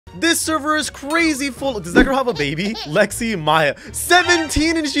This server is crazy full. Does that girl have a baby? Lexi Maya.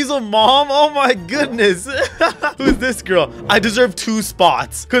 17 and she's a mom? Oh my goodness. Who's this girl? I deserve 2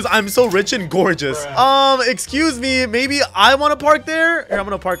 spots because I'm so rich and gorgeous. Excuse me. Maybe I want to park there? Here, I'm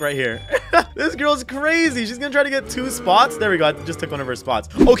going to park right here. This girl's crazy. She's going to try to get 2 spots. There we go. I just took one of her spots.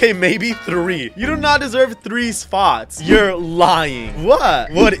 Okay, maybe 3. You do not deserve 3 spots. You're lying.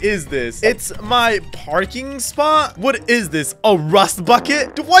 What? What is this? It's my parking spot? What is this? A rust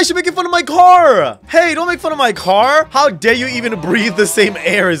bucket? Why is she making fun of my car? Hey, don't make fun of my car. How dare you even breathe the same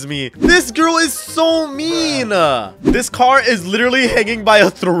air as me? This girl is so mean. This car is literally hanging by a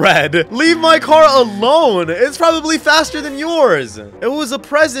thread. Leave my car alone. It's probably faster than yours. It was a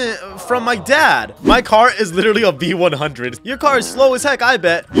present from my dad. My car is literally a V100. Your car is slow as heck, I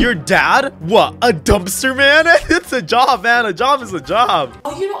bet. Your dad? What? A dumpster man? It's a job, man. A job is a job.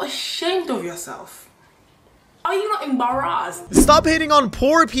 Are you not ashamed of yourself? Are you not embarrassed? Stop hating on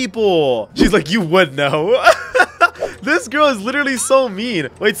poor people. She's like, you would know. This girl is literally so mean.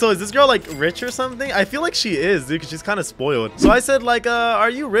 Wait, so is this girl like rich or something? I feel like she is, dude, because she's kind of spoiled. So I said like,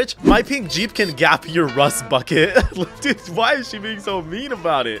 are you rich? My pink Jeep can gap your rust bucket. Dude, why is she being so mean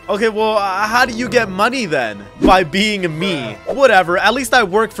about it? Okay, well, how do you get money then? By being me. Whatever, at least I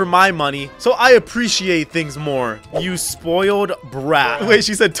work for my money. So I appreciate things more. You spoiled brat. Wait,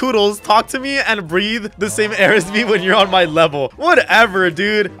 she said, Toodles, talk to me and breathe the same air as me when you're on my level. Whatever,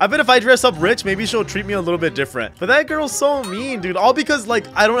 dude. I bet if I dress up rich, maybe she'll treat me a little bit different. But that girl's so mean, dude. All because like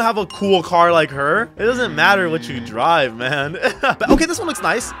I don't have a cool car like her. It doesn't matter what you drive, man. But okay, this one looks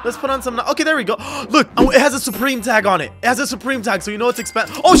nice. Let's put on some. Okay, there we go. Look, it has a Supreme tag on it. It has a Supreme tag, so you know it's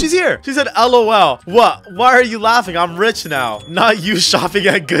expensive. Oh, she's here. She said LOL. What? Why are you laughing? I'm rich now. Not you shopping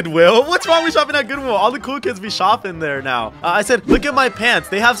at Goodwill. What's wrong with shopping at Goodwill? All the cool kids be shopping there now. I said, look at my pants.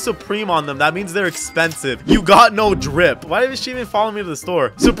 They have Supreme on them. That means they're expensive. You got no drip. Why did she even follow me to the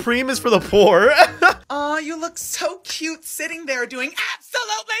store? Supreme is for the poor. Oh, you look so cute sitting there doing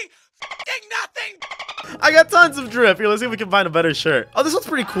absolutely fucking nothing. I got tons of drip. Here, let's see if we can find a better shirt. Oh, this one's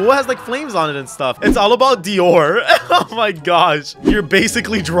pretty cool. It has like flames on it and stuff. It's all about Dior. Oh my gosh. You're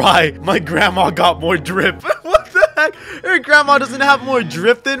basically dry. My grandma got more drip. What the heck? Her grandma doesn't have more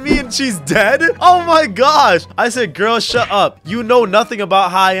drip than me and she's dead? Oh my gosh. I said, girl, shut up. You know nothing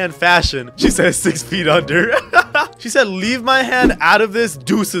about high-end fashion. She said 6 feet under. She said, leave my hand out of this.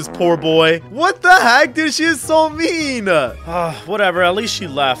 Deuces, poor boy. What the heck, dude? She is so mean. Whatever. At least she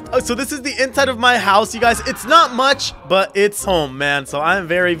left. So this is the inside of my house, you guys. It's not much, but it's home, man. So I'm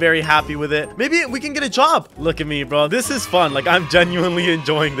very, very happy with it. Maybe we can get a job. Look at me, bro. This is fun. Like, I'm genuinely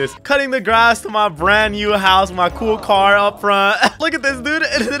enjoying this. Cutting the grass to my brand new house, my cool car up front. Look at this, dude.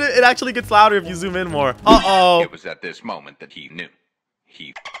 It actually gets louder if you zoom in more. Uh-oh. It was at this moment that he knew.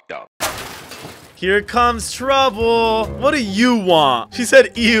 He f***ed up. Here comes trouble. What do you want? She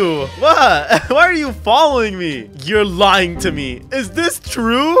said, ew. What? Why are you following me? You're lying to me. Is this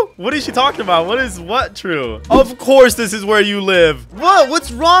true? What is she talking about? What true? Of course this is where you live. What?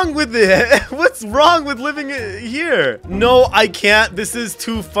 What's wrong with it? What's wrong with living here? No, I can't. This is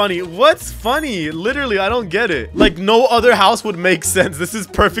too funny. What's funny? Literally, I don't get it. Like, no other house would make sense. This is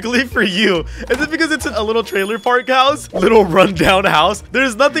perfectly for you. Is it because it's a little trailer park house? Little rundown house?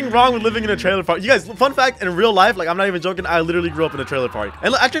 There's nothing wrong with living in a trailer park. You guys, fun fact, in real life, like, I'm not even joking, I literally grew up in a trailer park.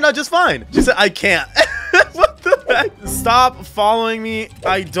 And look, actually, not just fine. She said, I can't. What the heck? Stop following me.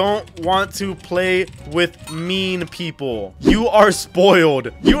 I don't want to play with mean people. You are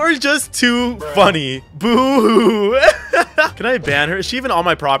spoiled. You are just too funny. Boo-hoo. Can I ban her? Is she even on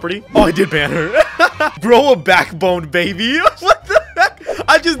my property? Oh, I did ban her. Grow a backbone, baby. What the heck?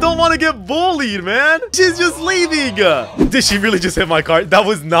 I just don't want to get bullied, man. She's just leaving. Did she really just hit my car? That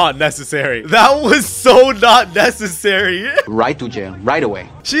was not necessary. That was so not necessary. Right to jail, right away.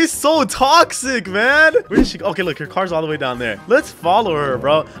 She's so toxic, man. Where is she? Okay, look, her car's all the way down there. Let's follow her,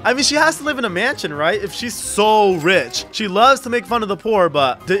 bro. I mean, she has to live in a mansion, right? If she's so rich. She loves to make fun of the poor,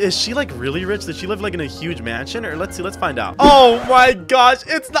 but is she like really rich? Does she live like in a huge mansion? Or let's see, let's find out. Oh my gosh,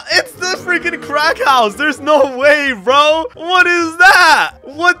 it's the freaking crack house. There's no way, bro. What is that?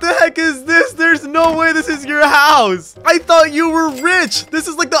 What the heck is this? There's no way this is your house. I thought you were rich. This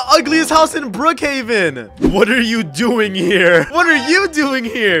is like the ugliest house in Brookhaven. What are you doing here? What are you doing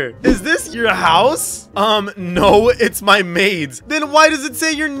here? Is this your house? No, it's my maid's. Then why does it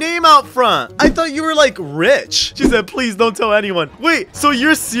say your name out front? I thought you were like rich. She said, please don't tell anyone. Wait, so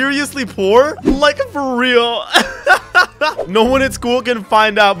you're seriously poor? Like for real? No one at school can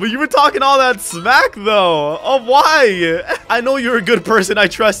find out, but you were talking all that smack though. Oh, why? I know you're a good person. I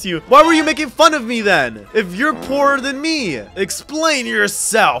trust you. Why were you making fun of me then? If you're poorer than me, explain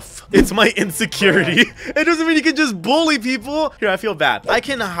yourself. It's my insecurity. It doesn't mean you can just bully people. Here, I feel bad. I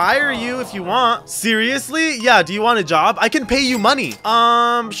can hire you if you want. Seriously? Yeah, do you want a job? I can pay you money.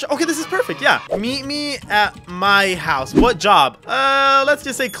 Okay, this is perfect. Yeah. Meet me at my house. What job? Let's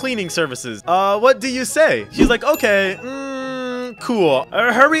just say cleaning services. What do you say? She's like, okay, cool.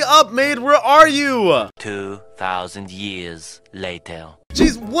 Hurry up, maid. Where are you? 2,000 years later.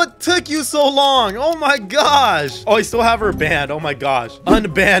 Jeez, what took you so long? Oh my gosh. Oh, I still have her banned. Oh my gosh.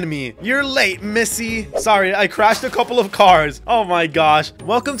 Unban me. You're late, missy. Sorry, I crashed a couple of cars. Oh my gosh.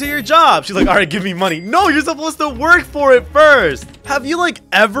 Welcome to your job. She's like, all right, give me money. No, you're supposed to work for it first. Have you like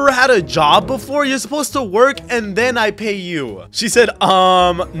ever had a job before? You're supposed to work and then I pay you. She said,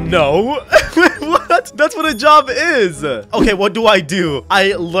 no. What? That's what a job is. Okay, what do I do?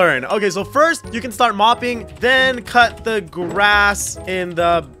 I learn. Okay, so first you can start mopping, then cut the grass in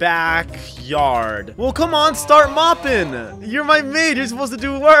the backyard. Well, come on, start mopping. You're my maid. You're supposed to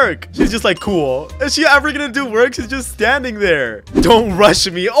do work. She's just like, cool. Is she ever gonna do work? She's just standing there. Don't rush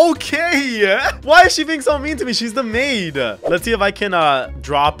me. Okay. Why is she being so mean to me? She's the maid. Let's see if I can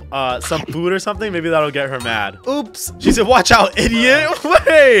drop some food or something. Maybe that'll get her mad. Oops. She said, watch out, idiot.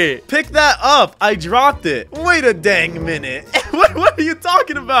 Wait. Pick that up. I dropped it. Wait a dang minute. What are you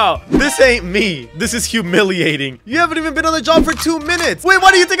talking about? This ain't me. This is humiliating. You haven't even been on the job for 2 minutes. Wait,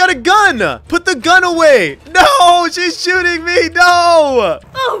 why do you think I got a gun? Put the gun away. No, she's shooting me. No.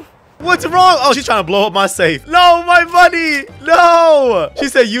 Oh. What's wrong? Oh, she's trying to blow up my safe. No, my money. No. She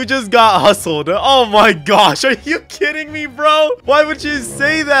said you just got hustled. Oh my gosh. Are you kidding me, bro? Why would you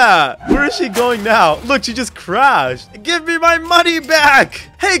say that? Where is she going now? Look, she just crashed. Give me my money back.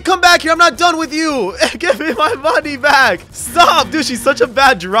 Hey, come back here. I'm not done with you. Give me my money back. Stop. Dude, she's such a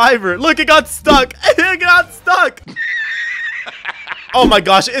bad driver. Look, it got stuck. It got stuck. Oh my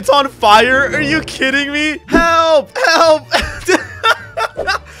gosh, it's on fire. Are you kidding me? Help. Help.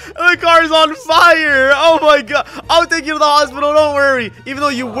 The car's on fire. Oh my god. I'll take you to the hospital. Don't worry. Even though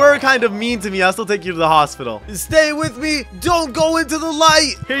you were kind of mean to me, I'll still take you to the hospital. Stay with me. Don't go into the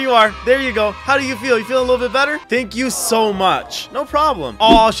light. Here you are. There you go. How do you feel? You feel a little bit better? Thank you so much. No problem.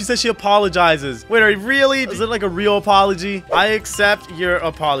 Oh, she says she apologizes. Wait, are you really? Is it like a real apology? I accept your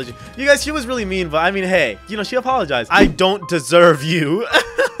apology. You guys, she was really mean, but I mean, hey, you know, she apologized. I don't deserve you.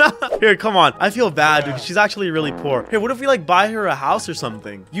 Here, come on. I feel bad, dude. She's actually really poor. Here, what if we like buy her a house or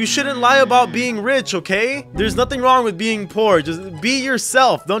something? You shouldn't lie about being rich, okay? There's nothing wrong with being poor. Just be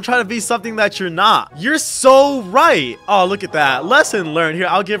yourself. Don't try to be something that you're not. You're so right. Oh, look at that. Lesson learned. Here,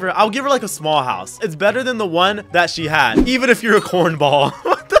 I'll give her like a small house. It's better than the one that she had, even if you're a cornball.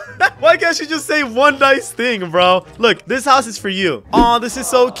 What the heck? Why can't she just say one nice thing, bro? Look, this house is for you. Oh, this is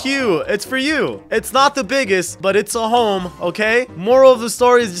so cute. It's for you. It's not the biggest, but it's a home, okay? Moral of the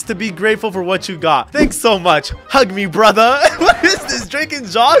story is just to be grateful for what you got. Thanks so much. Hug me, brother. What is this, Drake and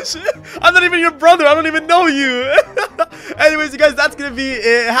Josh? I'm not even your brother. I don't even know you. Anyways, you guys, that's gonna be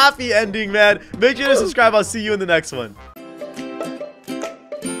a happy ending, man. Make sure to subscribe. I'll see you in the next one.